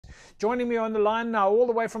Joining me on the line now, all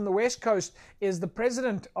the way from the West Coast, is the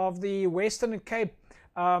president of the Western Cape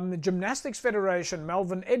Gymnastics Federation,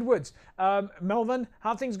 Melvin Edwards. Melvin,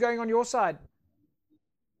 how are things going on your side?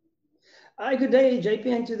 Hi, good day, JP,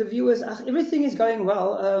 and to the viewers. Everything is going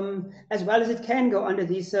well as it can go under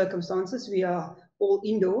these circumstances. We are all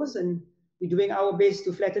indoors and we're doing our best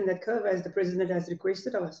to flatten that curve as the president has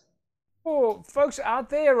requested of us. Oh, folks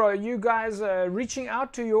out there, are you guys reaching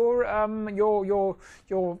out to your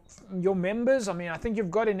members? I mean, I think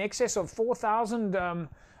you've got in excess of 4,000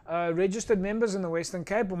 registered members in the Western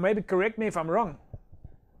Cape, or maybe correct me if I'm wrong.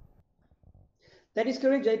 That is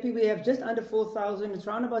correct, JP. We have just under 4,000. It's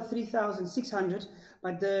around about 3,600,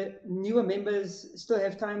 but the newer members still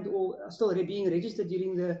have time to, or are still being registered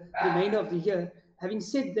during the remainder of the year. Having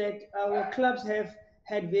said that, our clubs have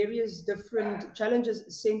had various different challenges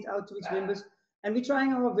sent out to its members, and we're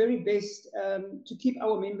trying our very best to keep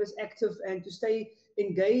our members active and to stay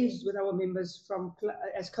engaged with our members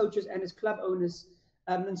as coaches and as club owners.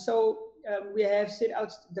 We have set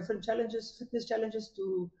out different challenges, fitness challenges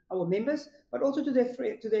to our members, but also to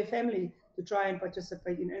their family to try and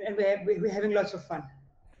participate in, and we're having lots of fun.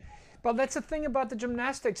 But that's the thing about the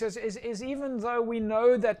gymnastics is even though we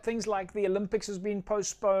know that things like the Olympics has been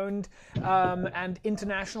postponed and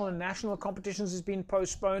international and national competitions has been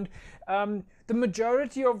postponed, the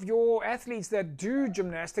majority of your athletes that do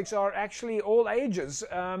gymnastics are actually all ages,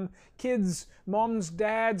 kids, moms,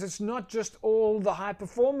 dads. It's not just all the high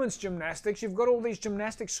performance gymnastics. You've got all these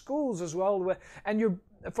gymnastic schools as well, and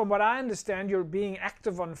from what I understand, you're being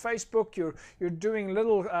active on Facebook. You're doing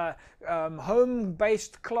little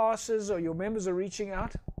home-based classes, or your members are reaching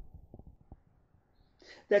out.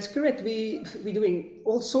 That's correct. We're doing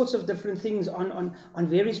all sorts of different things on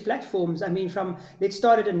various platforms. I mean, let's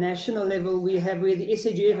start at a national level. Where the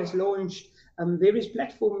SAGF has launched various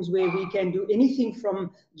platforms where we can do anything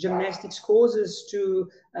from gymnastics courses to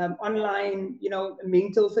online,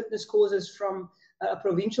 mental fitness courses. From a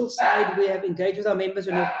provincial side, we have engaged with our members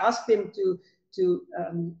and have asked them to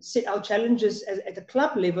set out challenges at the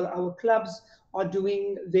club level. Our clubs are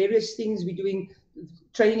doing various things. We're doing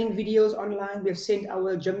training videos online. We've sent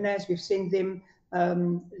our gymnasts, we've sent them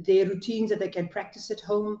their routines that they can practice at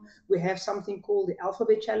home. We have something called the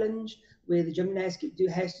Alphabet Challenge, where the gymnast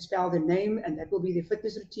has to spell their name, and that will be their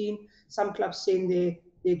fitness routine. Some clubs send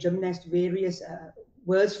their gymnast various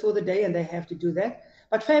words for the day, and they have to do that.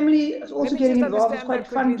 But family is also getting involved. It's quite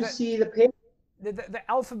fun to see the parents. The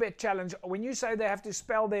Alphabet Challenge, when you say they have to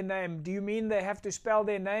spell their name, do you mean they have to spell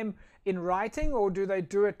their name in writing, or do they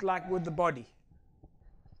do it like with the body?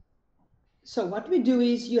 So what we do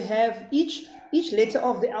is you have each letter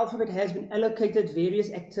of the alphabet has been allocated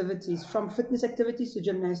various activities, from fitness activities to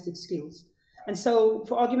gymnastic skills. And so,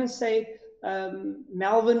 for argument's sake,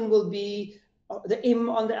 Melvin will be, the M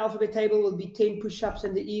on the alphabet table will be 10 push-ups,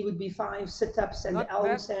 and the E would be 5 sit-ups, and the L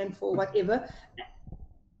would stand for whatever.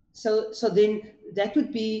 So then that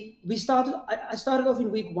would be, I started off in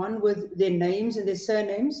week 1 with their names and their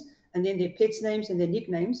surnames, and then their pets' names and their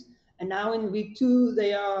nicknames. And now in week 2,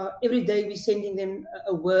 every day we're sending them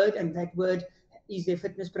a word, and that word is their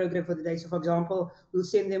fitness program for the day. So for example, we'll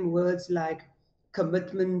send them words like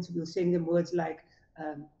commitment, we'll send them words like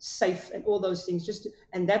safe, and all those things,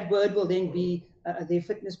 and that word will then be their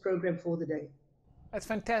fitness program for the day. That's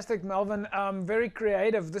fantastic, Melvin. Very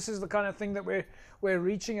creative. This is the kind of thing that we're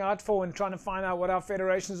reaching out for and trying to find out what our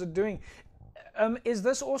federations are doing. Is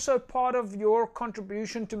this also part of your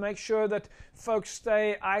contribution to make sure that folks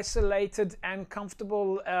stay isolated and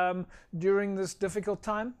comfortable during this difficult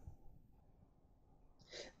time?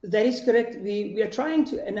 That is correct. We are trying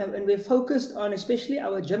to, and we're focused on especially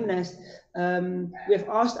our gymnasts. We have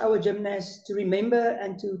asked our gymnasts to remember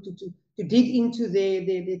and to dig into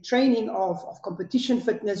their training of competition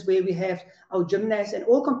fitness, where we have our gymnasts, and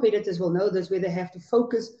all competitors will know this, where they have to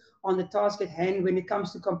focus on the task at hand when it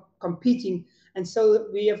comes to competing. And so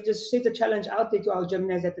we have just set a challenge out there to our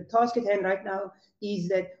gymnasts that the task at hand right now is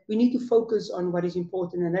that we need to focus on what is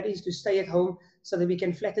important, and that is to stay at home so that we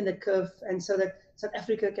can flatten the curve, and so that South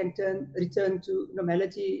Africa can return to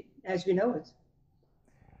normality as we know it.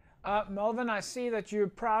 Melvin, I see that you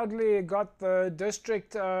proudly got the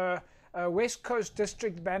district, West Coast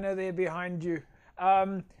District banner there behind you.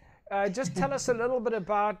 Just tell us a little bit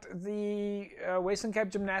about the Western Cape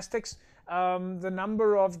Gymnastics, the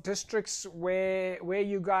number of districts where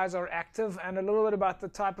you guys are active, and a little bit about the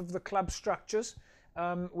type of the club structures.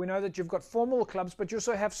 We know that you've got formal clubs, but you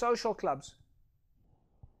also have social clubs.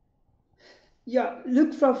 Yeah,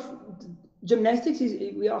 look, gymnastics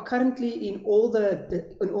we are currently in all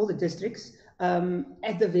the districts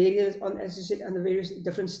at the various, as you said, on the various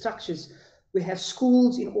different structures. We have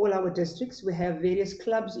schools in all our districts. We have various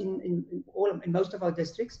clubs in most of our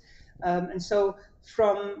districts. And so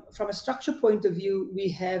from a structure point of view, we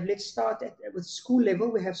have, let's start with school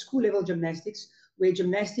level. We have school level gymnastics, where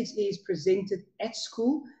gymnastics is presented at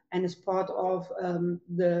school and as part of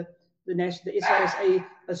the SRSA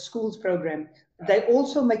schools program. They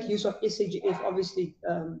also make use of SAGF, obviously,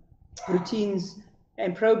 routines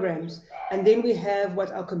and programs. And then we have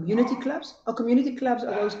what our community clubs. Our community clubs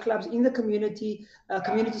are those clubs in the community,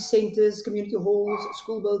 community centers, community halls,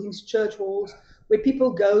 school buildings, church halls, where people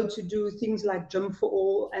go to do things like jump for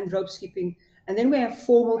all and rope skipping. And then we have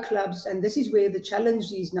formal clubs, and this is where the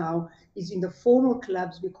challenge is now, is in the formal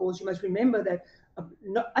clubs, because you must remember that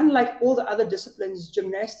unlike all the other disciplines,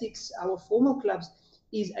 gymnastics, our formal clubs,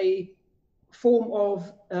 is a form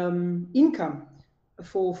of income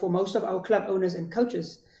for most of our club owners and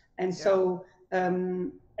coaches. And so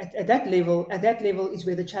at that level is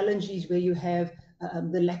where the challenge is, where you have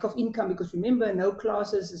the lack of income, because remember, no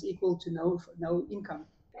classes is equal to no income.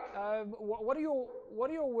 What are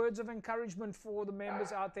your words of encouragement for the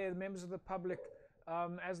members out there, the members of the public,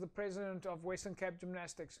 as the president of Western Cape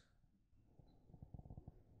Gymnastics?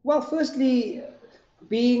 Well, firstly,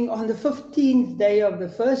 being on the 15th day of the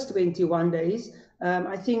first 21 days,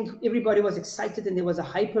 I think everybody was excited and there was a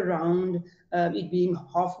hype around it being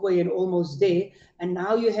halfway and almost there. And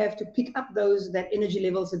now you have to pick up that energy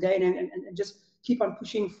levels again and just keep on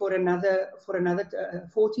pushing for another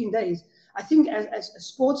 14 days. I think as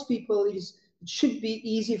sports people, it should be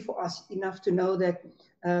easy for us enough to know that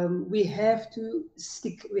we have to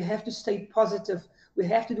stay positive. We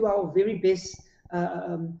have to do our very best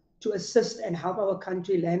to assist and help our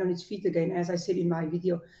country land on its feet again, as I said in my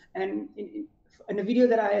video. And in a video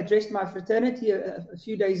that I addressed my fraternity a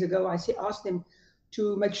few days ago, I asked them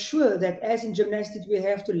to make sure that, as in gymnastics, we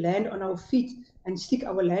have to land on our feet and stick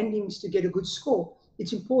our landings to get a good score.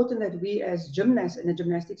 It's important that we, as gymnasts and a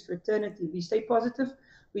gymnastics fraternity, we stay positive,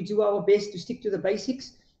 we do our best to stick to the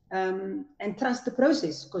basics, and trust the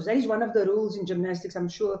process, because that is one of the rules in gymnastics, I'm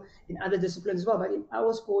sure in other disciplines as well. But in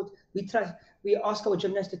our sport, we ask our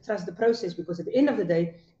gymnasts to trust the process, because at the end of the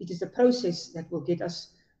day, it is the process that will get us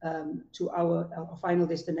to our final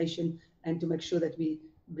destination, and to make sure that we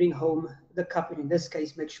bring home the cup, and in this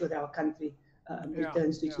case, make sure that our country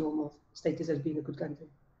returns to its normal status as being a good country.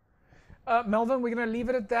 Melvin, we're going to leave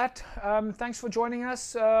it at that. Thanks for joining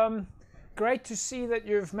us. Great to see that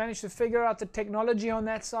you've managed to figure out the technology on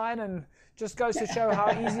that side, and just goes to show how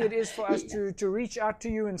easy it is for us to reach out to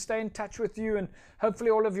you and stay in touch with you. And hopefully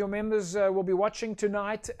all of your members will be watching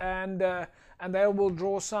tonight, and they will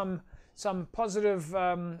draw some positive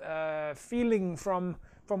feeling from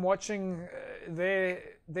watching their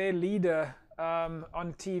leader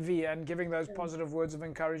on TV and giving those positive words of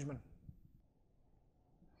encouragement.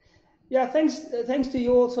 Yeah, thanks to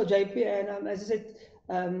you also, JP. And as I said,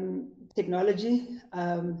 technology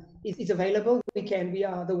is available.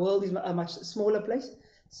 The world is a much smaller place.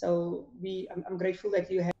 So I'm grateful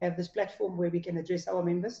that you have this platform where we can address our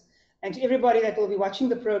members. And to everybody that will be watching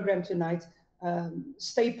the program tonight,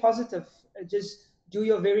 stay positive. Just do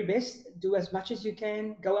your very best. Do as much as you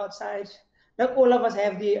can. Go outside. Not all of us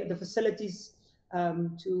have the facilities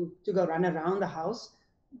to go run around the house,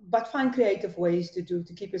 but find creative ways to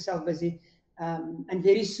keep yourself busy. And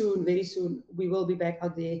very soon, we will be back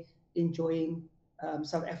out there enjoying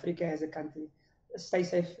South Africa as a country. Stay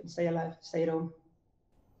safe, stay alive, stay at home.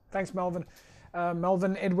 Thanks, Melvin.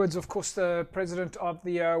 Melvin Edwards, of course, the president of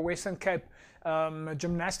the Western Cape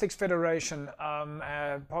Gymnastics Federation,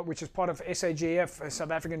 which is part of SAGF,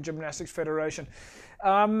 South African Gymnastics Federation,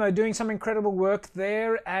 doing some incredible work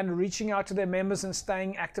there and reaching out to their members and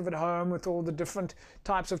staying active at home with all the different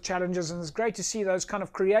types of challenges. And it's great to see those kind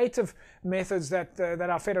of creative methods that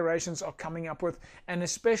our federations are coming up with, and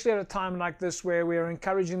especially at a time like this where we're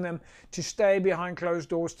encouraging them to stay behind closed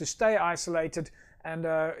doors, to stay isolated. And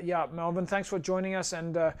yeah, Melvin, thanks for joining us,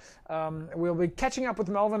 and we'll be catching up with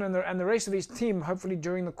Melvin and the rest of his team hopefully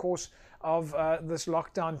during the course of this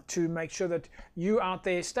lockdown, to make sure that you out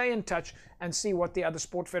there stay in touch and see what the other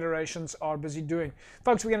sport federations are busy doing.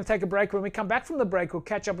 Folks, we're going to take a break. When we come back from the break, we'll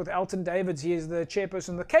catch up with Elton Davids. He is the chairperson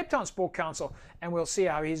of the Cape Town Sport Council, and we'll see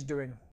how he's doing.